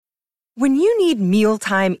When you need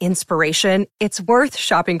mealtime inspiration, it's worth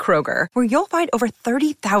shopping Kroger, where you'll find over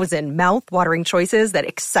 30,000 mouth-watering choices that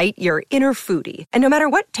excite your inner foodie. And no matter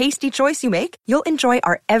what tasty choice you make, you'll enjoy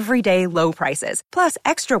our everyday low prices, plus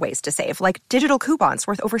extra ways to save, like digital coupons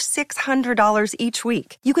worth over $600 each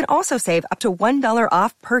week. You can also save up to $1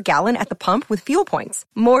 off per gallon at the pump with fuel points.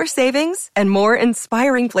 More savings and more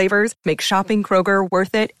inspiring flavors make shopping Kroger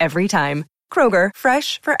worth it every time. Kroger,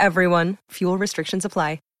 fresh for everyone. Fuel restrictions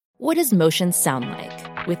apply. What does motion sound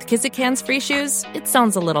like? With Kizikans free shoes, it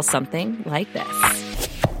sounds a little something like this.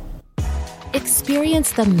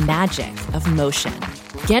 Experience the magic of motion.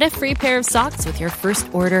 Get a free pair of socks with your first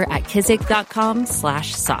order at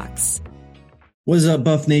kizik.com/socks. What is up,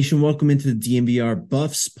 Buff Nation? Welcome into the DNVR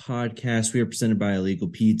Buffs podcast. We are presented by Illegal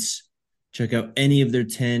Pete's. Check out any of their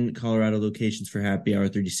 10 Colorado locations for happy hour,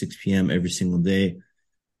 36 p.m. every single day.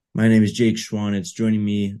 My name is Jake Schwanitz. Joining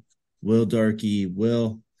me, Will Darkey.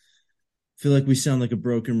 Will, I feel like we sound like a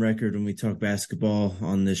broken record when we talk basketball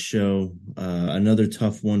on this show. Another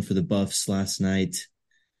tough one for the Buffs last night.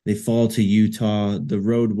 They fall to Utah. The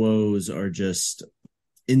road woes are just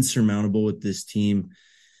insurmountable with this team.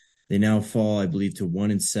 They now fall, I believe, to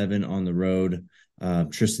 1-7 on the road.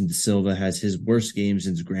 Tristan da Silva has his worst game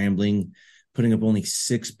since Grambling, putting up only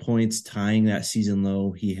 6 points, tying that season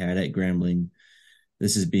low he had at Grambling.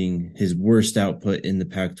 This is being his worst output in the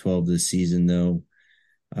Pac-12 this season, though.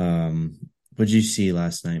 What did you see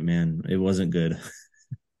last night, man? It wasn't good.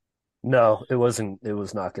 No, it wasn't. It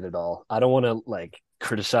was not good at all. I don't want to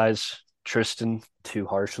criticize Tristan too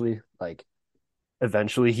harshly.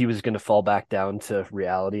 Eventually he was going to fall back down to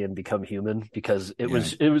reality and become human, because it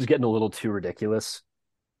was getting a little too ridiculous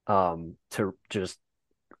to just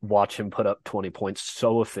watch him put up 20 points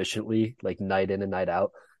so efficiently, night in and night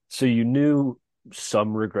out. So you knew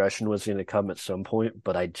some regression was going to come at some point,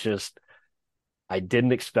 but I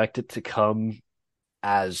didn't expect it to come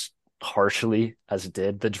as harshly as it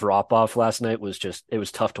did. The drop off last night was it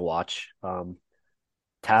was tough to watch.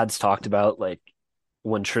 Tad's talked about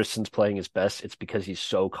when Tristan's playing his best, it's because he's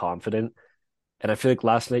so confident. And I feel like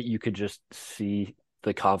last night you could just see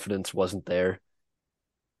the confidence wasn't there.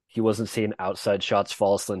 He wasn't seeing outside shots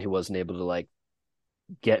fall, so then he wasn't able to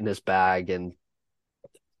get in his bag and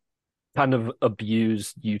kind of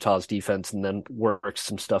abuse Utah's defense and then work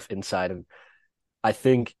some stuff inside. And I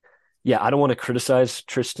think, I don't want to criticize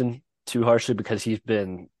Tristan too harshly, because he's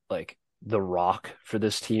been the rock for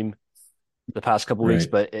this team the past couple weeks,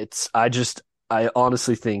 but I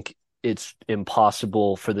honestly think it's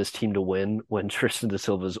impossible for this team to win when Tristan da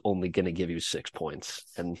Silva is only going to give you 6 points.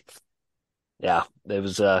 And it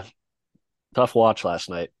was a tough watch last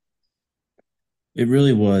night. It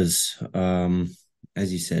really was.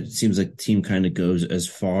 As you said, it seems like the team kind of goes as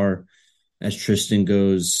far as Tristan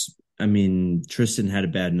goes. I mean, Tristan had a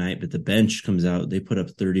bad night, but the bench comes out. They put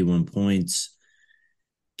up 31 points.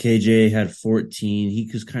 KJ had 14. He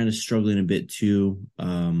was kind of struggling a bit too.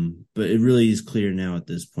 But it really is clear now at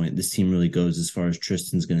this point, this team really goes as far as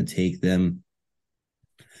Tristan's going to take them.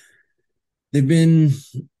 They've been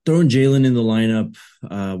throwing Jalen in the lineup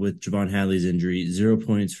with Javon Hadley's injury. 0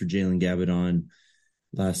 points for Jalen Gabadon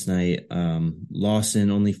last night. Lawson,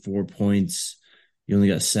 only 4 points. You only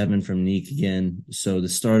got 7 from Neek again. So the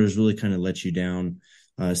starters really kind of let you down.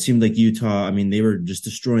 It seemed like Utah, they were just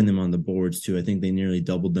destroying them on the boards too. I think they nearly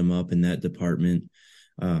doubled them up in that department.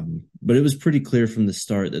 But it was pretty clear from the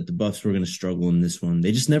start that the Buffs were going to struggle in this one.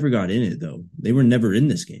 They just never got in it, though. They were never in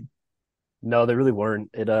this game. No, they really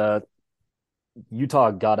weren't.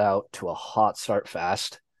 Utah got out to a hot start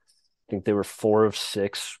fast. I think they were 4 of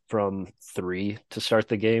 6 from 3 to start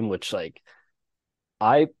the game, which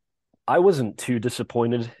I wasn't too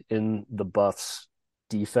disappointed in the Buffs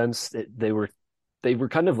defense. They were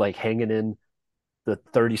kind of hanging in the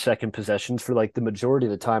 30-second possessions for the majority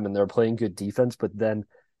of the time, and they were playing good defense, but then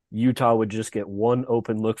Utah would just get one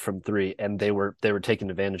open look from 3, and they were taking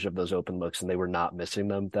advantage of those open looks, and they were not missing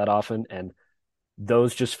them that often, and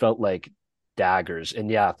those just felt like daggers. And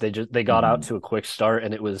they got out to a quick start,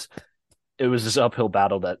 and it was this uphill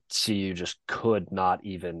battle that CU just could not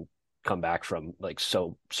even come back from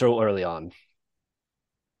so early on.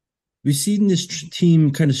 We've seen this team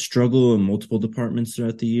kind of struggle in multiple departments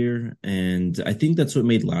throughout the year, and I think that's what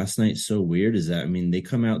made last night so weird is that, they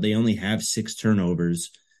come out, they only have 6 turnovers.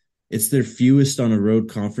 It's their fewest on a road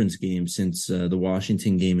conference game since the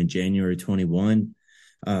Washington game in January 21.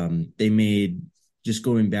 They made, just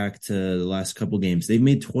going back to the last couple games, they've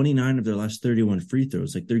made 29 of their last 31 free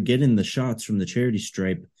throws. They're getting the shots from the charity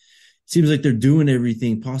stripe. Seems like they're doing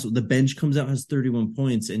everything possible. The bench comes out, has 31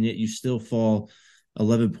 points, and yet you still fall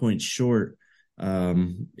 11 points short.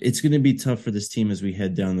 It's going to be tough for this team as we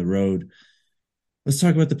head down the road. Let's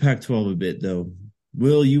talk about the Pac-12 a bit, though.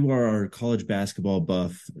 Will, you are our college basketball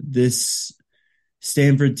buff. This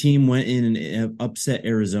Stanford team went in and upset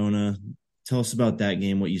Arizona. Tell us about that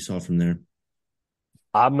game, what you saw from there.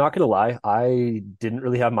 I'm not gonna lie, I didn't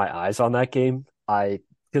really have my eyes on that game.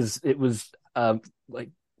 Because it was like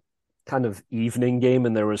kind of evening game,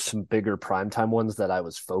 and there was some bigger primetime ones that I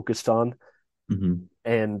was focused on. Mm-hmm.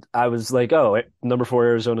 And I was like, oh, number 4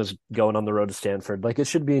 Arizona's going on the road to Stanford. Like it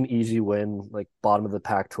should be an easy win, like bottom of the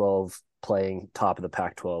Pac-12 playing top of the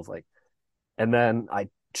Pac-12. Like, and then I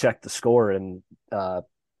checked the score, and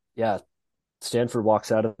yeah, Stanford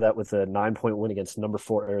walks out of that with a 9-point win against number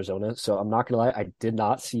 4 Arizona. So I'm not gonna lie, I did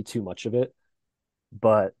not see too much of it,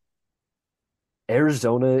 but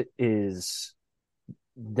Arizona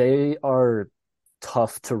they are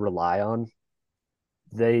tough to rely on.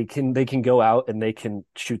 They can go out and they can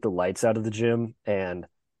shoot the lights out of the gym and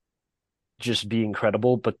just be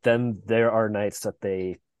incredible, but then there are nights that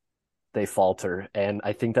they falter, and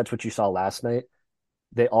I think that's what you saw last night.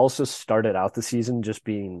 They also started out the season just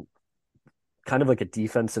being kind of like a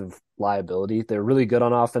defensive liability. They're really good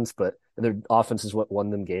on offense, but their offense is what won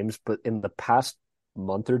them games. But in the past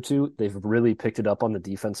month or two, they've really picked it up on the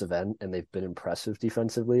defensive end, and they've been impressive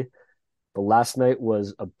defensively. But last night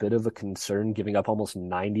was a bit of a concern, giving up almost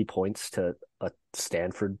 90 points to a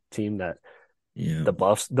Stanford team that Yeah. the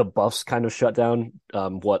Buffs kind of shut down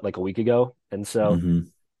like a week ago. And so Mm-hmm.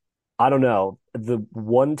 I don't know. The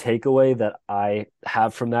one takeaway that I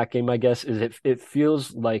have from that game, I guess, is it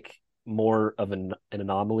feels like more of an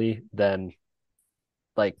anomaly than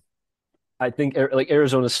like I think like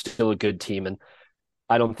Arizona's still a good team, and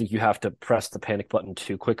I don't think you have to press the panic button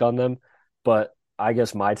too quick on them. But I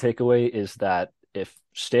guess my takeaway is that if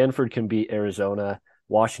Stanford can beat Arizona,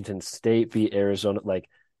 Washington State beat Arizona, like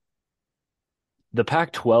the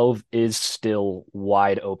Pac-12 is still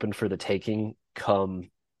wide open for the taking come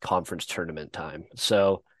conference tournament time.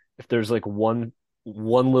 So if there's like one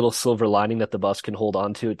little silver lining that the Buffs can hold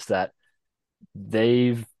on to, it's that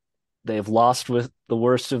they've they've lost with the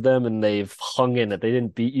worst of them, and they've hung in it. They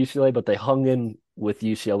didn't beat UCLA, but they hung in with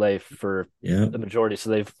UCLA for Yeah. the majority.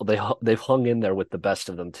 So they've hung in there with the best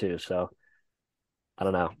of them too. So I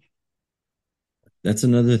don't know. That's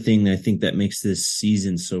another thing I think that makes this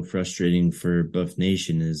season so frustrating for Buff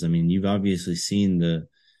Nation is, I mean, you've obviously seen the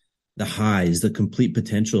highs, the complete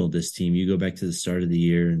potential of this team. You go back to the start of the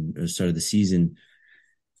year and or start of the season.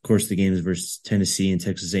 Of course, the games versus Tennessee and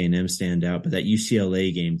Texas A&M stand out, but that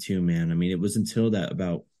UCLA game too, man. I mean, it was until that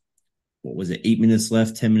about what was it, 8 minutes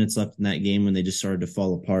left, 10 minutes left in that game when they just started to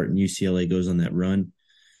fall apart and UCLA goes on that run.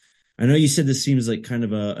 I know you said this seems like kind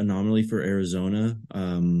of a anomaly for Arizona.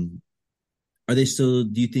 Are they still,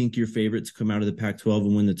 do you think, your favorite to come out of the Pac-12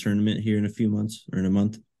 and win the tournament here in a few months or in a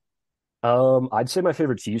month? I'd say my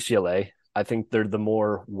favorite's UCLA. I think they're the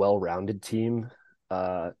more well-rounded team.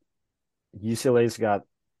 Uh, UCLA's got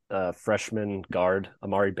freshman guard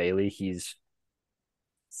Amari Bailey. He's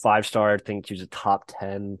 5-star. I think he was a top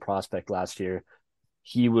 10 prospect last year.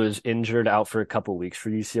 He was injured out for a couple weeks for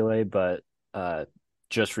UCLA, but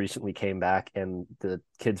just recently came back, and the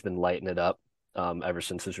kid's been lighting it up ever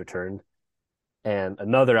since his return. And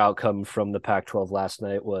another outcome from the Pac-12 last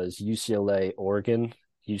night was UCLA Oregon.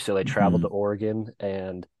 UCLA traveled to Mhm. Oregon,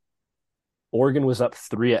 and Oregon was up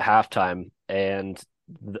 3 at halftime. And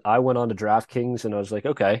I went on to DraftKings, and I was like,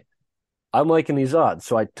 okay, I'm liking these odds.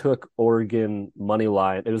 So I took Oregon money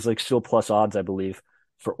line. It was like still plus odds, I believe,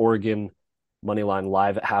 for Oregon money line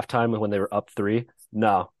live at halftime when they were up 3.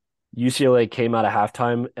 No, UCLA came out of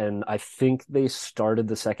halftime, and I think they started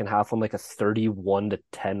the second half on like a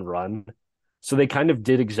 31-10 run. So they kind of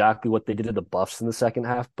did exactly what they did to the Buffs in the second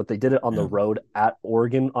half, but they did it on the Yeah. road at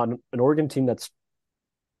Oregon, on an Oregon team that's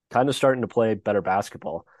kind of starting to play better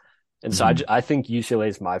basketball. And so Mhm. I think UCLA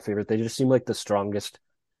is my favorite. They just seem like the strongest,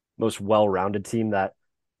 most well-rounded team that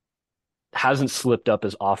hasn't slipped up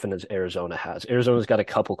as often as Arizona has. Arizona's got a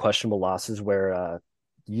couple questionable losses where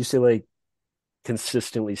UCLA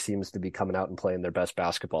consistently seems to be coming out and playing their best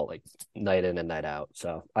basketball like night in and night out.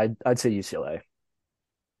 So I'd say UCLA.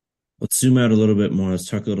 Let's zoom out a little bit more. Let's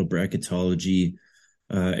talk a little bracketology.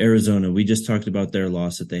 Arizona, we just talked about their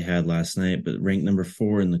loss that they had last night, but ranked number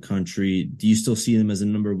 4 in the country. Do you still see them as a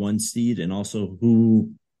number 1 seed? And also,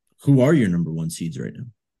 who are your number 1 seeds right now?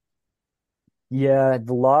 Yeah,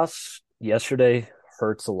 the loss yesterday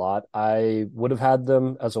hurts a lot. I would have had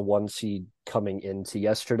them as a 1 seed coming into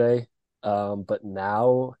yesterday. But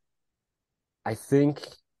now I think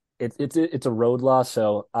it's a road loss,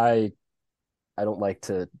 so I I don't like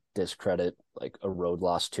to discredit like a road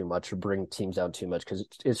loss too much or bring teams down too much because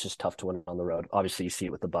it's just tough to win on the road. Obviously, you see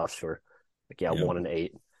it with the Buffs who are like, yeah, Yeah.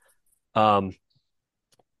 1-8. Um,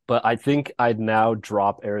 but I think I'd now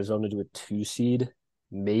drop Arizona to a 2 seed,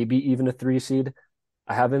 maybe even a 3 seed.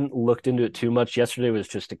 I haven't looked into it too much. Yesterday was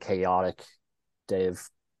just a chaotic day of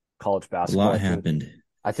college A basketball. lot happened.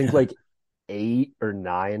 I think Yeah. like 8 or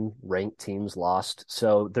 9 ranked teams lost.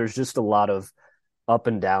 So there's just a lot of up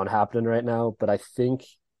and down happening right now. But I think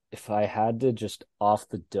if I had to just off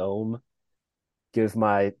the dome give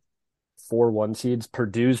my 4 1 seeds,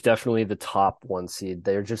 Purdue's definitely the top 1 seed.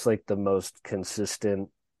 They're just like the most consistent,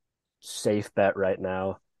 safe bet right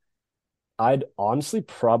now. I'd honestly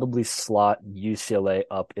probably slot UCLA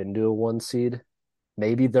up into a 1 seed.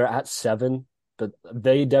 Maybe they're at 7, but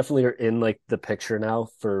they definitely are in like the picture now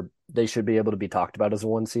for they should be able to be talked about as a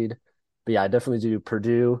 1 seed. But yeah, I definitely do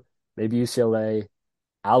Purdue, maybe UCLA.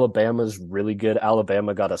 Alabama's really good.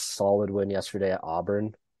 Alabama got a solid win yesterday at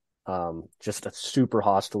Auburn. Just a super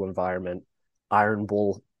hostile environment. Iron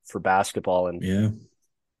Bowl for basketball, and Yeah.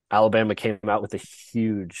 Alabama came out with a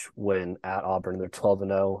huge win at Auburn. They're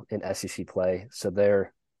 12-0 in SEC play, so they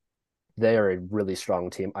are a really strong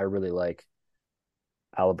team. I really like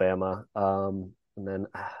Alabama. And then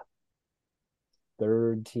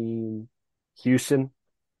third team, Houston.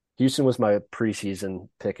 Houston was my preseason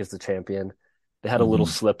pick as the champion. They had a little Mhm.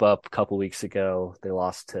 slip up a couple weeks ago. They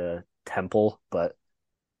lost to Temple, but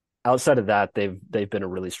outside of that, they've been a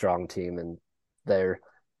really strong team, and they're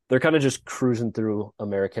they're kind of just cruising through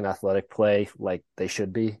American athletic play like they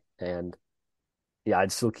should be. And yeah,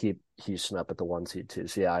 I'd still keep Houston up at the 1 seed too.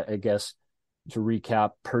 So yeah, I guess to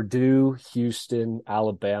recap, Purdue, Houston,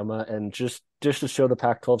 Alabama, and just to show the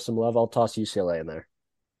Pac-12 some love, I'll toss UCLA in there.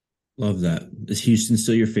 Love that. Is Houston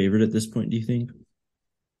still your favorite at this point, do you think?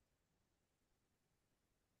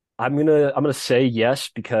 I'm gonna say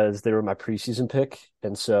yes because they were my preseason pick,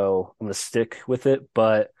 and so I'm gonna stick with it.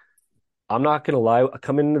 But I'm not gonna lie,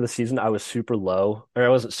 coming into the season, I was super low, or I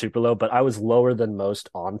wasn't super low, but I was lower than most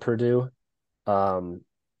on Purdue, um,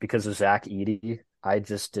 because of Zach Edey. I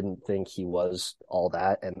just didn't think he was all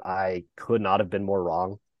that, and I could not have been more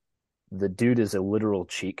wrong. The dude is a literal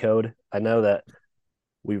cheat code. I know that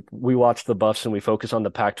we watch the Buffs and we focus on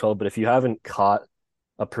the Pac-12, but if you haven't caught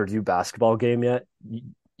a Purdue basketball game yet,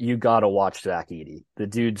 you gotta watch Zach Edey. The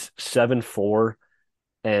dude's 7'4",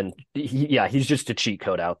 and he's just a cheat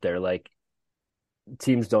code out there. Like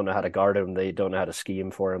teams don't know how to guard him, they don't know how to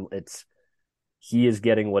scheme for him. He is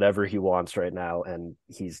getting whatever he wants right now, and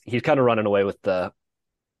he's kind of running away with the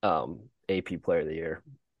AP Player of the Year.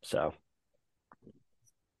 So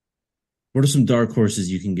What are some dark horses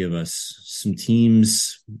you can give us? Some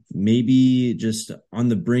teams maybe just on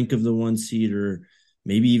the brink of the 1 seed or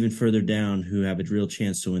maybe even further down who have a real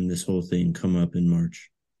chance to win this whole thing come up in March.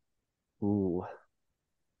 ooh.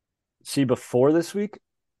 See, before this week,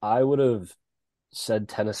 I would have said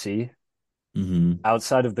Tennessee. Mm-hmm.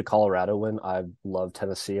 Outside of the Colorado win, I love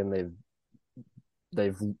Tennessee, and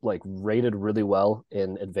they've like rated really well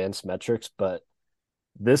in advanced metrics, but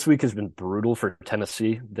this week has been brutal for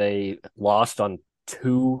Tennessee. They lost on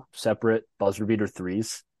 2 separate buzzer beater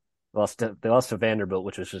threes. They lost to Vanderbilt,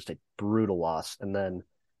 which was just a brutal loss. And then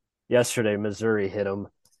yesterday, Missouri hit them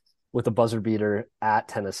with a buzzer beater at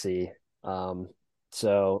Tennessee.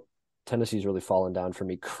 So Tennessee's really fallen down for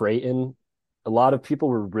me. Creighton, a lot of people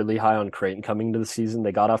were really high on Creighton coming into the season.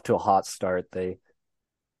 They got off to a hot start. They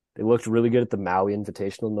looked really good at the Maui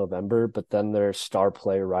Invitational in November, but then their star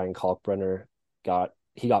player Ryan Kalkbrenner got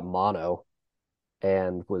mono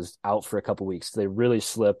and was out for a couple weeks. They really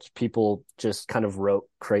slipped. People just kind of wrote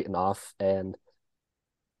Creighton off, and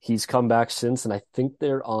he's come back since. And I think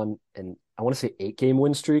they're on I want to say 8-game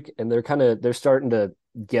win streak, and they're starting to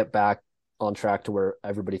get back on track to where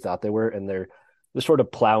everybody thought they were, and they're sort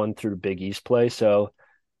of plowing through Big East play. So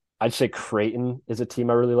I'd say Creighton is a team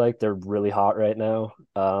I really like. They're really hot right now.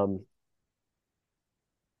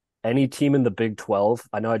 Any team in the Big 12.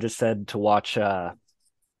 I know I just said to watch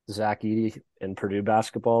Zach Edey in Purdue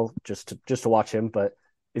basketball just to watch him, but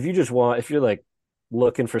if you're like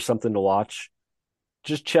looking for something to watch,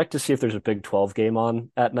 just check to see if there's a Big 12 game on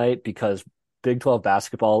at night because Big 12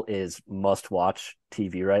 basketball is must watch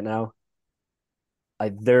TV right now.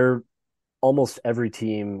 They're almost every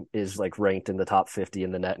team is like ranked in the top 50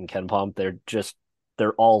 in the net and KenPom.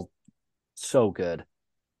 They're all so good.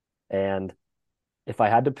 And if I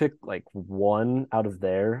had to pick like one out of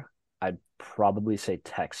there, I'd probably say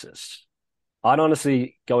Texas. I'd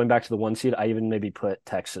honestly, going back to the 1 seed, I even maybe put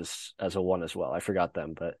Texas as a 1 as well. I forgot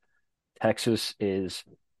them, but Texas is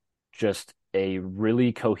just a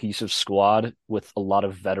really cohesive squad with a lot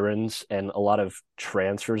of veterans and a lot of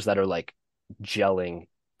transfers that are like gelling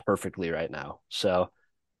perfectly right now. So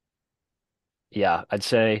yeah, I'd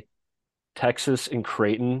say Texas and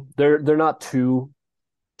Creighton. They're not too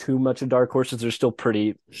much of dark horses. They're still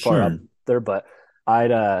pretty far up Sure. there, but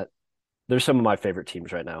I'd they're some of my favorite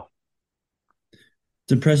teams right now.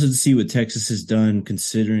 It's impressive to see what Texas has done,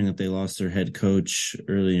 considering that they lost their head coach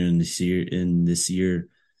earlier in this year.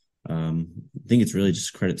 I think it's really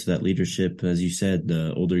just credit to that leadership, as you said,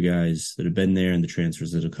 the older guys that have been there and the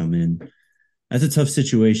transfers that have come in. That's a tough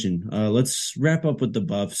situation. Let's wrap up with the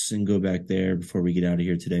Buffs and go back there before we get out of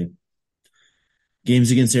here today.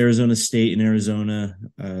 Games against Arizona State and Arizona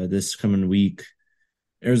this coming week.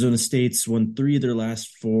 Arizona State's won 3 of their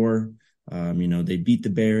last 4. They beat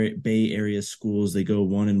the Bay Area schools. They go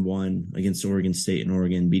 1-1 against Oregon State and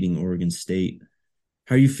Oregon, beating Oregon State.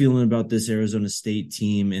 How are you feeling about this Arizona State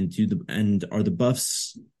team? And are the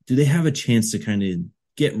Buffs, do they have a chance to kind of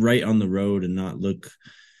get right on the road and not look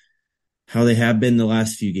how they have been the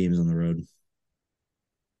last few games on the road?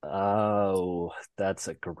 Oh, that's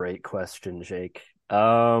a great question, Jake.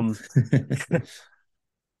 I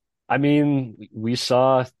mean, we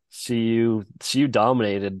saw CU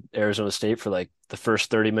dominated Arizona State for like the first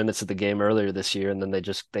 30 minutes of the game earlier this year, and then they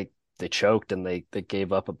choked and they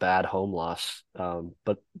gave up a bad home loss.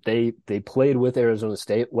 But they played with Arizona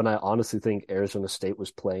State when I honestly think Arizona State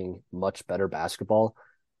was playing much better basketball.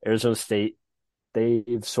 Arizona State,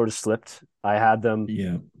 they've sort of slipped.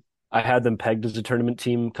 Yeah. I had them pegged as a tournament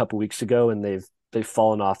team a couple weeks ago, and they've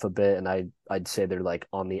fallen off a bit, and I'd say they're like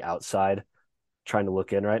on the outside trying to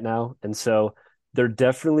look in right now. And so they're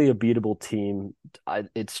definitely a beatable team.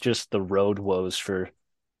 It's just the road woes for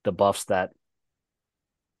the Buffs that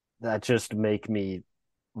just make me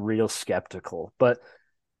real skeptical. But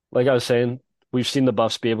like I was saying, we've seen the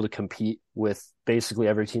Buffs be able to compete with basically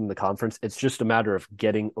every team in the conference. It's just a matter of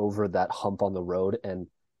getting over that hump on the road. And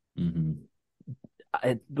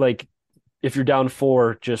like if you're down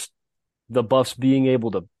 4, just the Buffs being able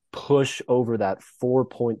to push over that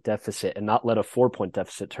 4-point deficit and not let a 4-point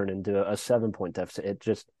deficit turn into a 7-point deficit. It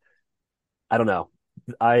just, I don't know.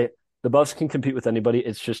 The Buffs can compete with anybody.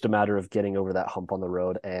 It's just a matter of getting over that hump on the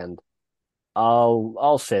road, and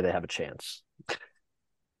I'll say they have a chance.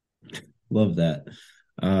 Love that.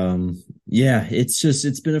 Yeah,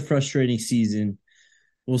 it's been a frustrating season.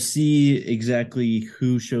 We'll see exactly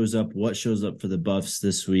who shows up, what shows up for the Buffs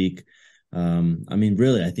this week.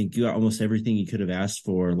 Really, I think you got almost everything you could have asked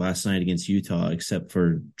for last night against Utah, except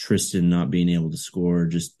for Tristan not being able to score,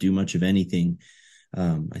 just do much of anything.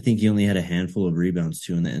 I think he only had a handful of rebounds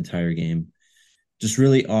too in the entire game. Just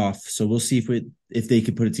really off. So we'll see if they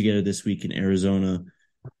can put it together this week in Arizona.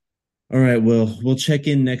 All right, we'll check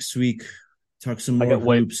in next week, talk some more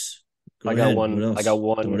hoops. I got one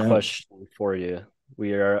question for you.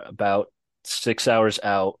 We are about 6 hours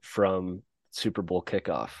out from Super Bowl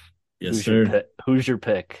kickoff. Yes, sir. Who's your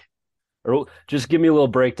pick? Or just give me a little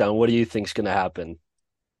breakdown. What do you think's going to happen?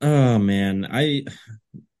 Oh man,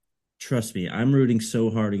 trust me, I'm rooting so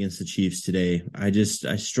hard against the Chiefs today. I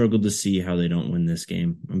struggle to see how they don't win this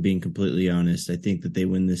game. I'm being completely honest. I think that they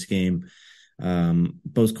win this game.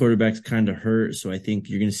 Both quarterbacks kind of hurt, so I think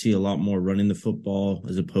you're going to see a lot more running the football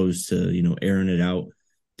as opposed to, airing it out.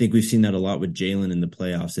 I think we've seen that a lot with Jalen in the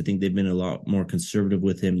playoffs. I think they've been a lot more conservative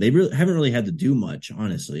with him. They haven't really had to do much,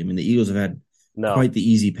 honestly. I mean, the Eagles have had quite the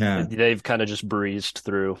easy path. They've kind of just breezed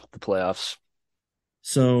through the playoffs.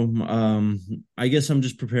 So I guess I'm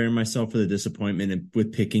just preparing myself for the disappointment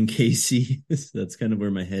with picking KC. That's kind of where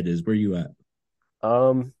my head is. Where are you at?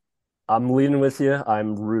 I'm leading with you.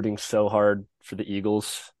 I'm rooting so hard for the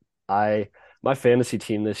Eagles. My fantasy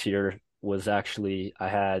team this year was I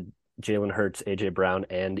had Jalen Hurts, AJ Brown,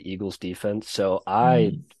 and Eagles defense. So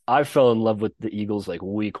I fell in love with the Eagles like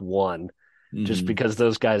week 1, just because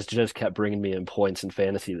those guys just kept bringing me in points in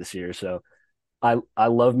fantasy this year. So I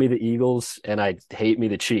love me the Eagles and I hate me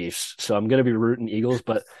the Chiefs. So I'm going to be rooting Eagles,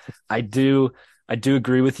 but I do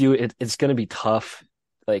agree with you. It's going to be tough.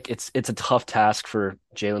 Like it's a tough task for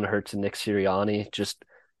Jalen Hurts and Nick Sirianni. Just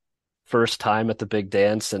first time at the big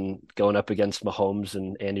dance and going up against Mahomes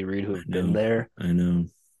and Andy Reid, who have been there. I know.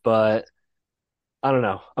 But I don't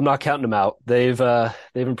know. I'm not counting them out. They've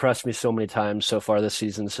impressed me so many times so far this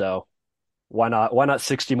season. So why not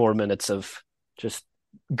 60 more minutes of just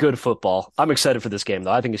good football? I'm excited for this game,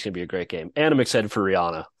 though. I think it's going to be a great game. And I'm excited for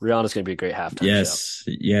Rihanna. Rihanna's going to be a great halftime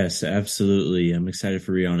show. Yes, absolutely. I'm excited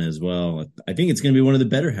for Rihanna as well. I think it's going to be one of the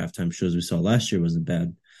better halftime shows we saw last year. Wasn't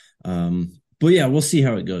bad. But yeah, we'll see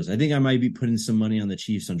how it goes. I think I might be putting some money on the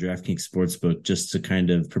Chiefs on DraftKings Sportsbook just to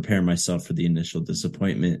kind of prepare myself for the initial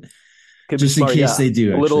disappointment. Could just be smart, in case they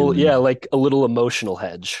do. A little, actually win. like a little emotional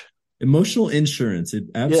hedge. Emotional insurance.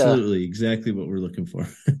 Absolutely exactly what we're looking for.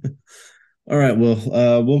 All right.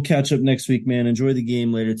 Well, we'll catch up next week, man. Enjoy the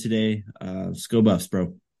game later today. Let's go Buffs,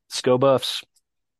 bro. Let's go Buffs.